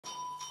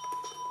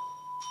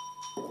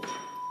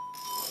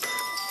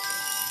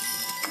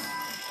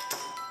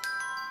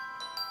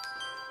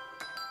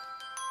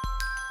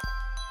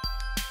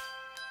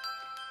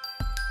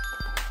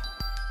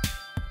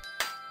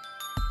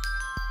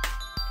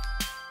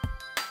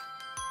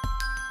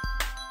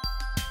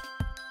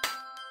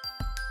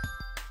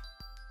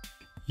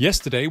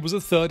Yesterday was the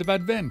 3rd of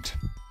Advent.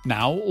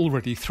 Now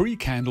already 3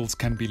 candles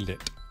can be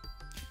lit.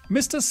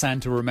 Mr.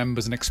 Santa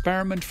remembers an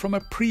experiment from a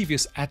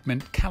previous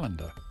Advent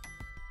calendar.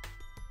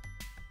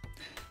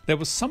 There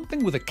was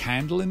something with a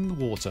candle in the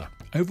water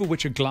over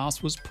which a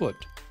glass was put.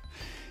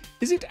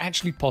 Is it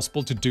actually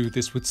possible to do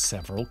this with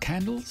several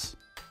candles?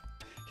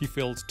 He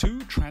filled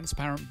 2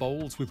 transparent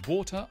bowls with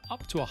water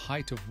up to a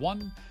height of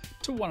 1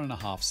 to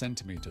 1.5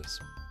 centimeters.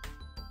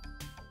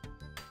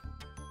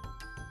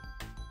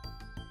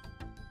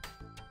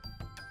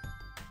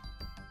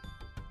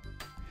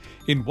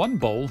 In one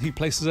bowl he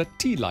places a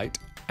tea light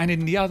and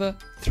in the other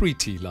 3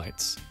 tea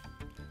lights.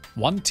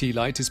 One tea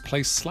light is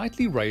placed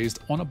slightly raised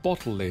on a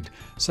bottle lid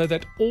so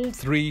that all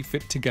 3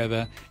 fit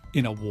together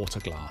in a water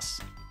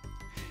glass.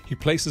 He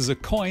places a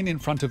coin in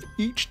front of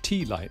each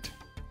tea light.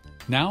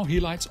 Now he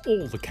lights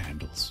all the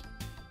candles.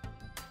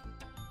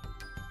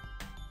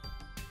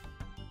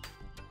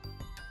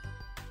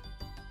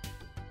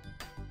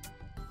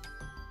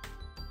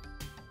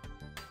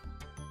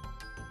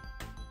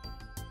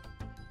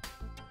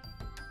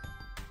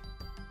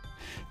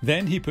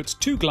 Then he puts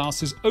 2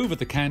 glasses over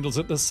the candles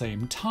at the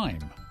same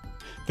time.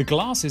 The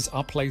glasses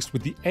are placed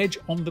with the edge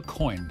on the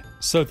coin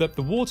so that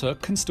the water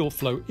can still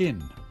flow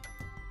in.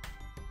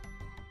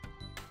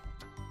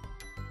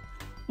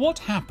 What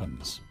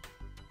happens?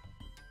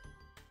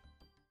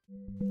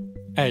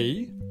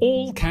 A.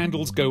 All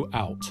candles go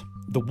out.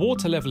 The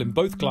water level in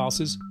both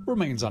glasses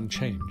remains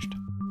unchanged.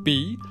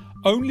 B.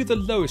 Only the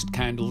lowest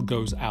candle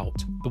goes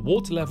out. The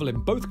water level in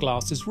both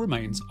glasses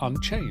remains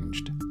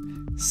unchanged.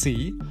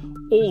 C.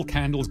 All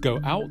candles go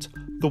out.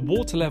 The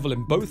water level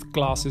in both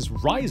glasses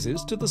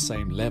rises to the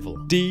same level.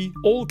 D.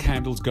 All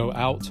candles go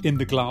out. In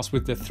the glass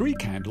with the 3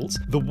 candles,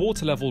 the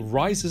water level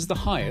rises the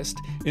highest.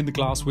 In the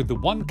glass with the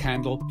 1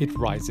 candle, it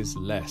rises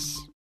less.